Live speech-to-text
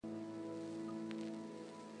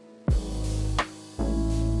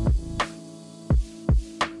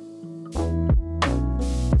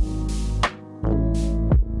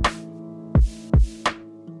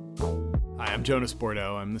I'm Jonas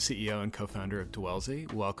Bordeaux. I'm the CEO and co-founder of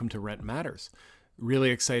Dwellsy. Welcome to Rent Matters.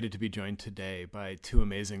 Really excited to be joined today by two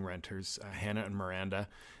amazing renters, Hannah and Miranda.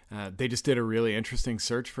 They just did a really interesting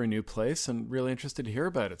search for a new place and really interested to hear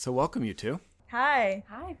about it. So welcome, you two. Hi.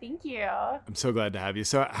 Hi, thank you. I'm so glad to have you.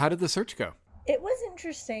 So how did the search go? It was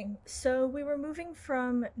interesting. So we were moving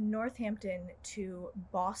from Northampton to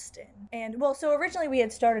Boston. And so originally we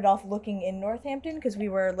had started off looking in Northampton because we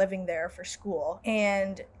were living there for school.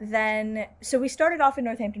 And then, so we started off in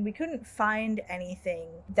Northampton. We couldn't find anything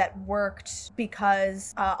that worked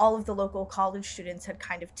because all of the local college students had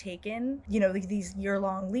kind of taken, these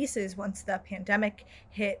year-long leases once the pandemic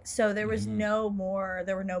hit. So there was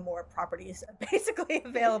there were no more properties basically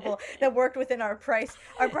available that worked within our price.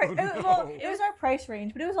 It was our price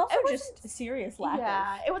range, but it was also just a serious lack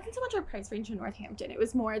of. It wasn't so much our price range in Northampton. It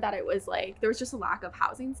was more that it was like there was just a lack of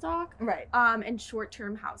housing stock, right? And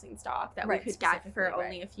short-term housing stock that we could get for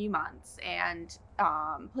only a few months, and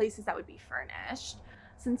places that would be furnished.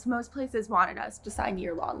 Since most places wanted us to sign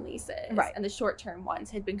year-long leases, right, and the short-term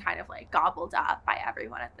ones had been kind of like gobbled up by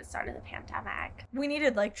everyone at the start of the pandemic. We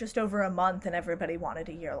needed like just over a month, and everybody wanted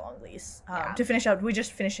a year-long lease to finish out. We're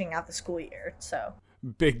just finishing out the school year, so.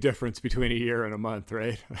 Big difference between a year and a month,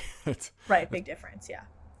 right? Right, big difference, yeah.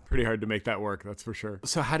 Pretty hard to make that work, that's for sure.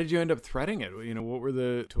 So how did you end up threading it? What were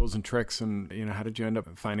the tools and tricks, and how did you end up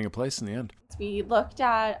finding a place in the end? We looked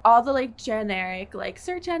at all the generic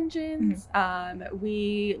search engines. Mm-hmm.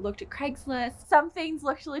 We looked at Craigslist. Some things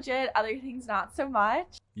looked legit, other things not so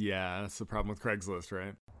much. Yeah, that's the problem with Craigslist,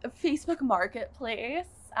 right? Facebook Marketplace.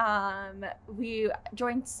 We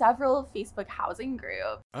joined several Facebook housing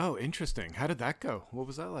groups. Oh, interesting. How did that go? What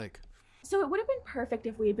was that like? So it would have been perfect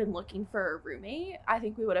if we had been looking for a roommate. I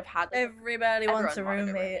think we would have had everybody wants a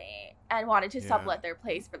roommate and wanted to sublet their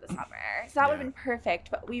place for the summer. So that would have been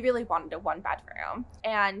perfect, but we really wanted a 1-bedroom.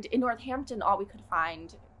 And in Northampton, all we could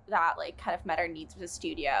find that kind of met our needs was a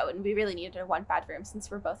studio, and we really needed a 1-bedroom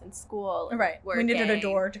since we're both in school. Right. Working. We needed a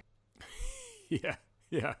door.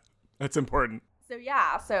 Yeah. That's important. So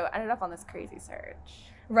I ended up on this crazy search.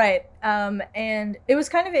 Right. And it was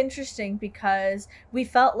kind of interesting because we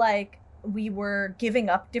felt like we were giving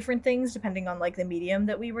up different things depending on the medium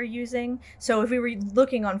that we were using. So if we were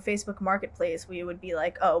looking on Facebook Marketplace, we would be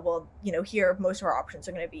like, oh, well, here most of our options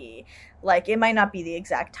are going to be it might not be the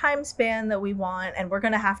exact time span that we want, and we're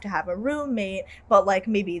going to have a roommate, but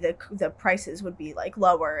maybe the prices would be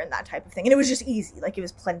lower and that type of thing. And it was just easy, it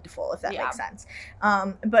was plentiful, if that makes sense.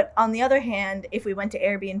 But on the other hand, if we went to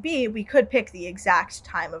Airbnb, we could pick the exact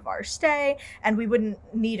time of our stay, and we wouldn't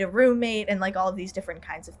need a roommate and all of these different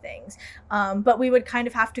kinds of things. But we would kind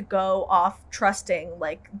of have to go off trusting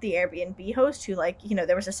the Airbnb host who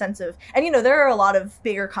there was a sense of, and there are a lot of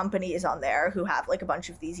bigger companies on there who have a bunch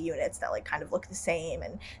of these units that kind of look the same,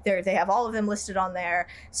 and they have all of them listed on there.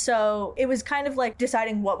 So it was kind of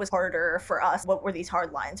deciding what was harder for us, what were these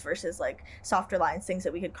hard lines versus softer lines, things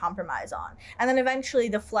that we could compromise on. And then eventually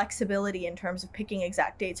the flexibility in terms of picking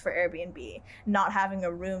exact dates for Airbnb, not having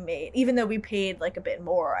a roommate, even though we paid a bit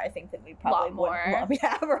more, I think that we probably would.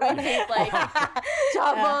 Yeah, right.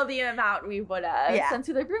 Double the amount we would have. Yeah. Since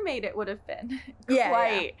with a roommate, it would have been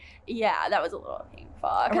that was a little painful.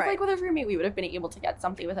 Because with a roommate, we would have been able to get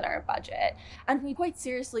something within our budget. And we quite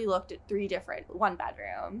seriously looked at 3 different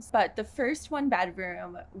 1-bedrooms. But the first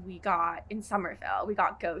 1-bedroom we got in Somerville, we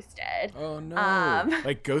got ghosted. Oh, no.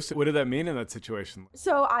 Ghosted? What did that mean in that situation?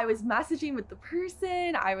 So I was messaging with the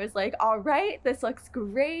person. I was like, all right, this looks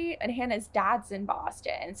great. And Hannah's dad's in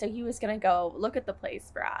Boston. So he was going to go look at the place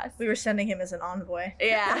for us. We were sending him as an envoy.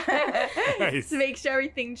 Yeah. Nice. To make sure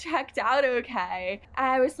everything checked out okay. And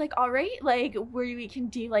I was like, all right, we can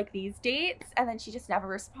do these dates. And then she just never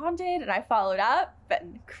responded. And I followed up, but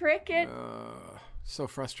cricket. So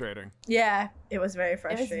frustrating. Yeah, it was very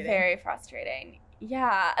frustrating. It was very frustrating.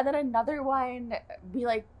 Yeah, and then another one, we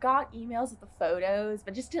got emails with the photos,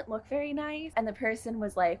 but just didn't look very nice. And the person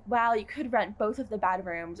was like, well, you could rent both of the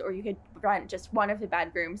bedrooms, or you could rent just one of the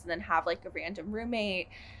bedrooms and then have a random roommate.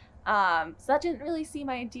 So that didn't really seem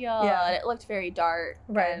ideal. Yeah. And it looked very dark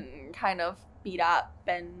and kind of beat up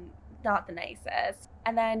and not the nicest.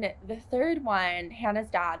 And then the third one, Hannah's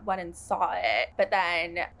dad went and saw it, but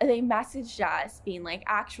then they messaged us being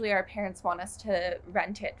actually our parents want us to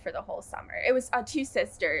rent it for the whole summer. It was 2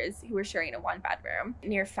 sisters who were sharing a 1-bedroom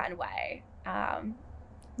near Fenway.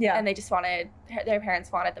 Yeah. And they just their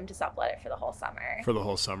parents wanted them to sublet it for the whole summer. For the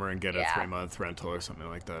whole summer and get a 3-month rental or something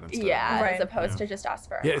like that instead. Yeah, as opposed to just us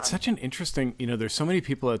for a month. It's such an interesting, there's so many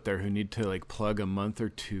people out there who need to plug a month or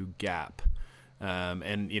 2 gap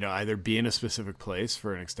and, either be in a specific place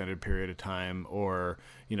for an extended period of time or,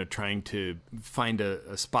 trying to find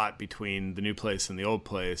a spot between the new place and the old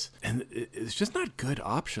place. And it's just not good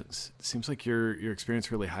options. It seems like your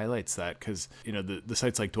experience really highlights that because, the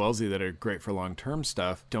sites like Dwellsy that are great for long-term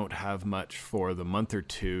stuff don't have much for the month or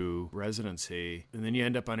two residency. And then you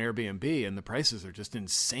end up on Airbnb and the prices are just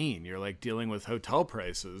insane. You're like dealing with hotel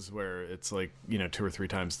prices where it's like, 2 or 3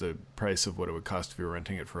 times the price of what it would cost if you were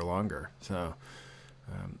renting it for longer. So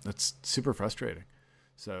that's super frustrating.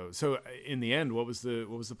 So in the end, what was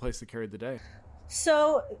the place that carried the day?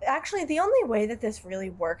 So actually, the only way that this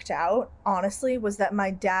really worked out, honestly, was that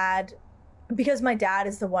because my dad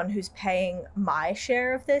is the one who's paying my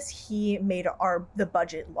share of this, he made the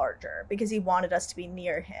budget larger because he wanted us to be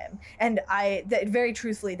near him. And very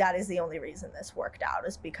truthfully, that is the only reason this worked out,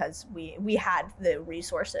 is because we had the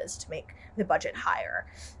resources to make the budget higher.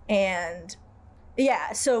 And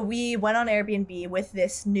yeah, so we went on Airbnb with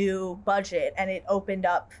this new budget, and it opened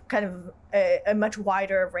up kind of a much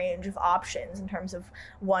wider range of options in terms of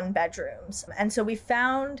 1 bedrooms. And so we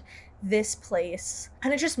found this place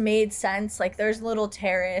and it just made sense. Like, there's a little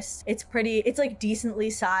terrace, it's like decently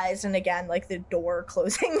sized, and again, like the door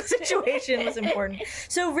closing situation was important.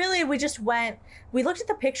 So really we looked at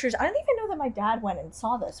the pictures. I didn't even know that my dad went and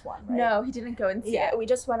saw this one, right? No, he didn't go and see it. We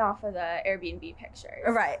just went off of the Airbnb pictures.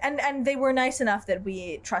 Right. And they were nice enough that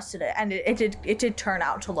we trusted it, and it did turn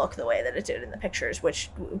out to look the way that it did in the pictures, which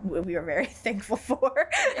we were very thankful for.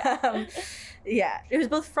 Yeah. It was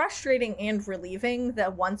both frustrating and relieving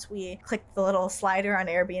that once we clicked the little slider on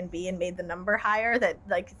Airbnb and made the number higher, that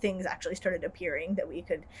like things actually started appearing that we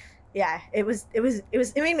could.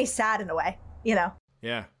 It made me sad in a way,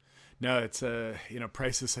 Yeah. No, it's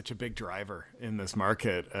price is such a big driver in this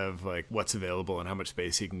market of like what's available and how much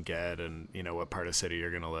space you can get and, what part of city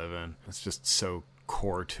you're going to live in. It's just so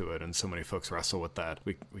core to it, and so many folks wrestle with that.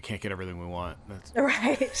 We can't get everything we want. That's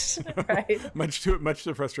right. much to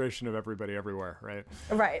the frustration of everybody everywhere, right?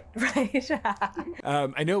 Right.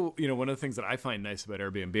 I know, one of the things that I find nice about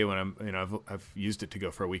Airbnb when I'm, I've used it to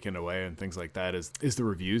go for a weekend away and things like that is the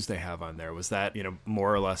reviews they have on there. Was that,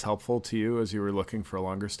 more or less helpful to you as you were looking for a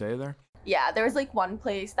longer stay there? Yeah, there was like one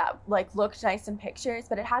place that like looked nice in pictures,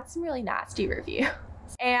 but it had some really nasty reviews.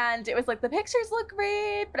 And it was like, the pictures look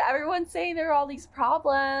great, but everyone's saying there are all these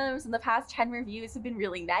problems, and the past 10 reviews have been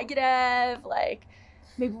really negative. Like,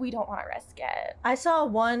 maybe we don't want to risk it. I saw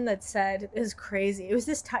one that said, it was crazy. It was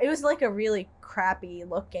it was like a really crappy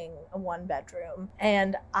looking 1 bedroom.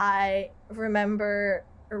 And I remember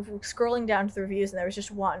scrolling down to the reviews, and there was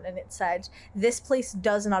just one, and it said, "This place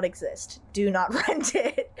does not exist. Do not rent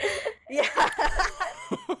it." Yeah.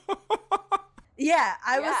 Yeah,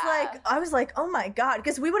 I was like, oh my God,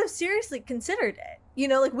 because we would have seriously considered it.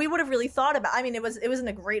 Like we would have really thought about. I mean, it wasn't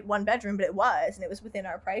a great 1 bedroom, but it was within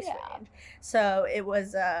our price range. So it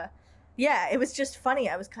was, it was just funny.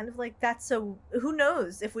 I was kind of like, who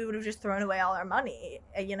knows if we would have just thrown away all our money,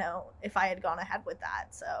 if I had gone ahead with that.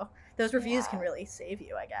 So those reviews can really save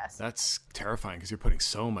you, I guess. That's terrifying because you're putting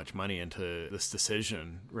so much money into this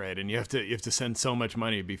decision, right? And you have to send so much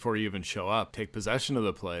money before you even show up, take possession of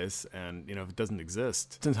the place, and if it doesn't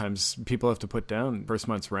exist, sometimes people have to put down first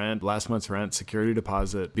month's rent, last month's rent, security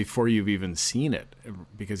deposit before you've even seen it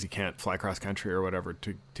because you can't fly cross country or whatever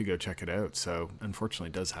to go check it out. So unfortunately,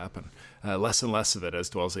 it does happen. Less and less of it as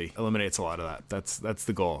Dwellsy eliminates a lot of that. That's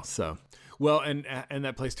the goal. So, well, and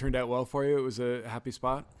that place turned out well for you. It was a happy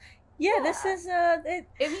spot. Yeah, this is it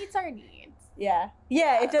meets our needs. Yeah,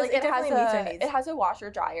 it does. Like, it definitely meets our needs. It has a washer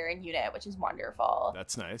dryer in unit, which is wonderful.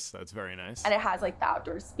 That's nice. That's very nice. And it has like the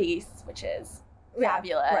outdoor space, which is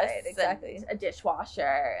fabulous. Right, exactly. A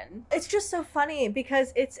dishwasher, and it's just so funny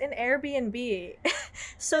because it's an Airbnb,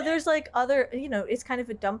 so there's like other, it's kind of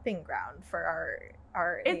a dumping ground for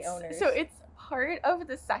the owners. So it's part of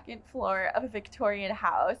the second floor of a Victorian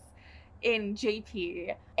house in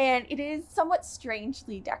JP, and it is somewhat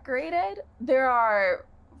strangely decorated. There are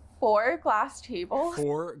 4 glass tables.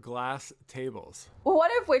 4 glass tables.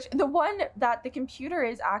 One of which, the one that the computer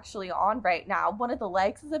is actually on right now, one of the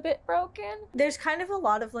legs is a bit broken. There's kind of a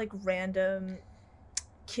lot of like random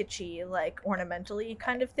kitschy, like ornamentally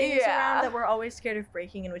kind of things around that we're always scared of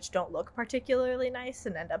breaking and which don't look particularly nice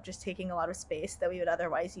and end up just taking a lot of space that we would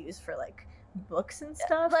otherwise use for like books and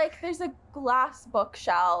stuff. Like there's a glass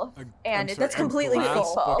bookshelf that's completely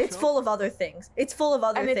full. It's full of other things. It's full of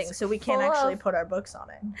other things, so we can't actually put our books on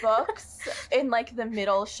it. Books in like the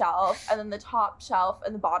middle shelf, and then the top shelf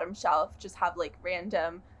and the bottom shelf just have like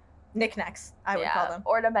random knickknacks, I would call them.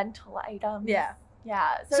 Ornamental items. Yeah.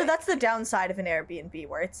 Yeah. So that's the downside of an Airbnb,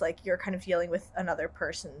 where it's like you're kind of dealing with another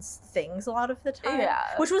person's things a lot of the time. Yeah.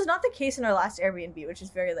 Which was not the case in our last Airbnb, which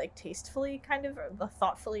is very like tastefully kind of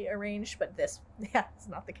thoughtfully arranged, but this, it's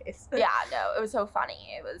not the case. Yeah, no, it was so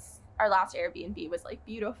funny. Our last Airbnb was like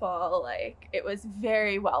beautiful. Like it was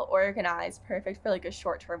very well organized, perfect for like a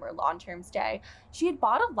short-term or long-term stay. She had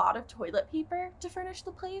bought a lot of toilet paper to furnish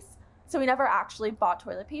the place. So we never actually bought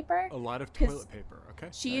toilet paper. A lot of toilet paper, okay.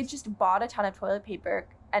 She had just bought a ton of toilet paper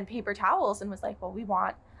and paper towels and was like, well,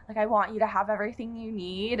 I want you to have everything you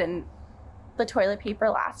need. And the toilet paper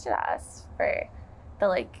lasted us for the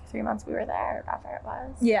like 3 months we were there, whatever it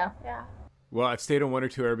was. Yeah. Yeah. Well, I've stayed on one or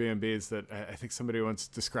two Airbnbs that I think somebody once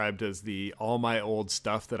described as the all my old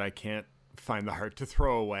stuff that I can't find the heart to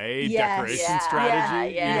throw away decoration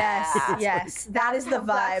strategy. Yes. That is the vibe.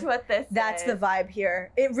 That's what this That's is. the vibe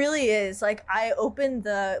here. It really is. Like, I opened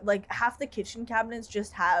half the kitchen cabinets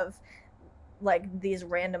just have like these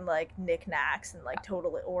random like knickknacks and like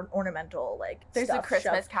totally ornamental like There's stuff a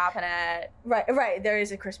Christmas shoved. cabinet. Right. There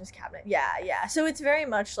is a Christmas cabinet. Yeah. So it's very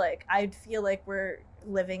much like I feel like we're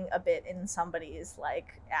living a bit in somebody's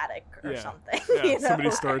like attic or something. Yeah, you know?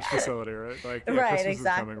 somebody's storage facility, right? Like, yeah, Right, Christmas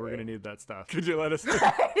exactly. is coming. We're gonna need that stuff. Could you let us know?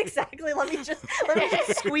 Right, exactly. Let me just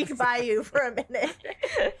squeak by you for a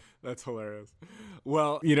minute. That's hilarious.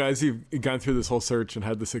 Well, as you've gone through this whole search and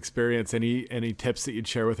had this experience, any tips that you'd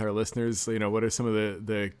share with our listeners? What are some of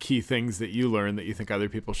the key things that you learned that you think other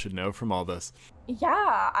people should know from all this?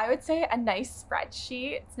 Yeah, I would say a nice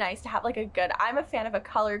spreadsheet. It's nice to have like I'm a fan of a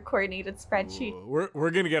color coordinated spreadsheet. Ooh,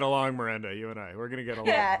 we're gonna get along, Miranda, you and I. We're gonna get along.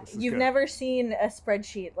 Yeah, This is you've good. never seen a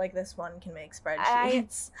spreadsheet like this one can make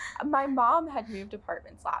spreadsheets. My mom had moved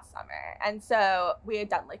apartments last summer, and so we had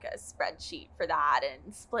done like a spreadsheet for that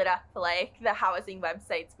and split up like the housing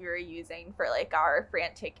websites we were using for like our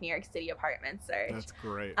frantic New York City apartment search. That's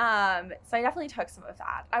great. So I definitely took some of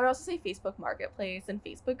that. I would also say Facebook Marketplace and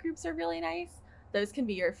Facebook groups are really nice. Those can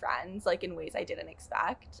be your friends, like in ways I didn't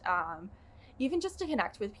expect. Even just to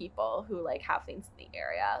connect with people who like have things in the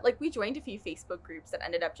area. Like we joined a few Facebook groups that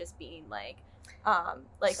ended up just being like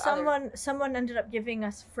someone ended up giving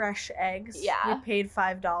us fresh eggs. Yeah. We paid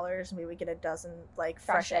 $5 and we would get a dozen like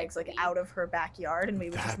fresh eggs like out of her backyard, and we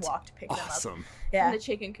would just walk to pick them up. Awesome. Yeah. in the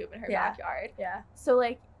chicken coop in her backyard. Yeah. So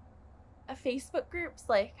like Facebook groups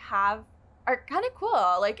like are kind of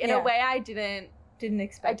cool. Like in a way I didn't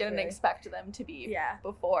expect them to be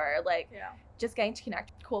before. Like just getting to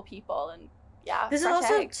connect with cool people and this is fresh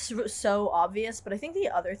also eggs. so obvious, but I think the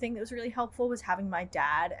other thing that was really helpful was having my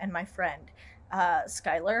dad and my friend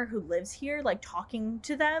Skylar, who lives here, like talking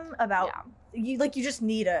to them about you just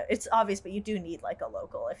need it's obvious, but you do need like a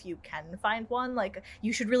local if you can find one. Like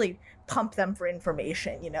you should really pump them for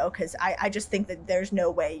information, because I just think that there's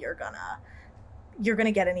no way you're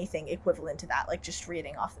gonna get anything equivalent to that, like just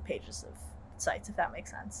reading off the pages of sites, if that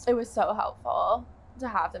makes sense. It was so helpful to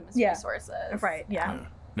have them as resources. Right. Yeah.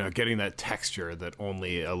 No, getting that texture that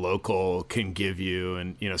only a local can give you,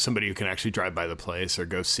 and somebody who can actually drive by the place or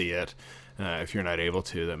go see it, if you're not able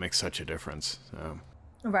to, that makes such a difference.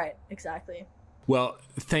 Right, exactly. Well,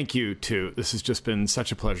 thank you too. This has just been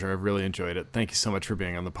such a pleasure. I've really enjoyed it. Thank you so much for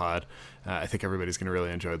being on the pod. I think everybody's going to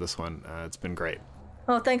really enjoy this one. It's been great.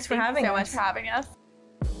 Well, thanks for having us. Thank you so much for having us.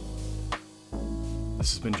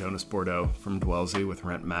 This has been Jonas Bordeaux from Dwellsy with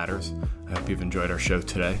Rent Matters. I hope you've enjoyed our show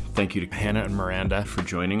today. Thank you to Hannah and Miranda for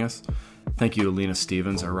joining us. Thank you to Lena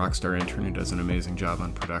Stevens, our rockstar intern who does an amazing job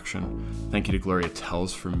on production. Thank you to Gloria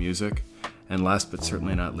Tells for music. And last but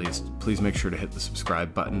certainly not least, please make sure to hit the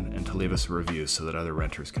subscribe button and to leave us a review so that other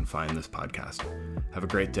renters can find this podcast. Have a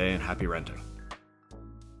great day and happy renting.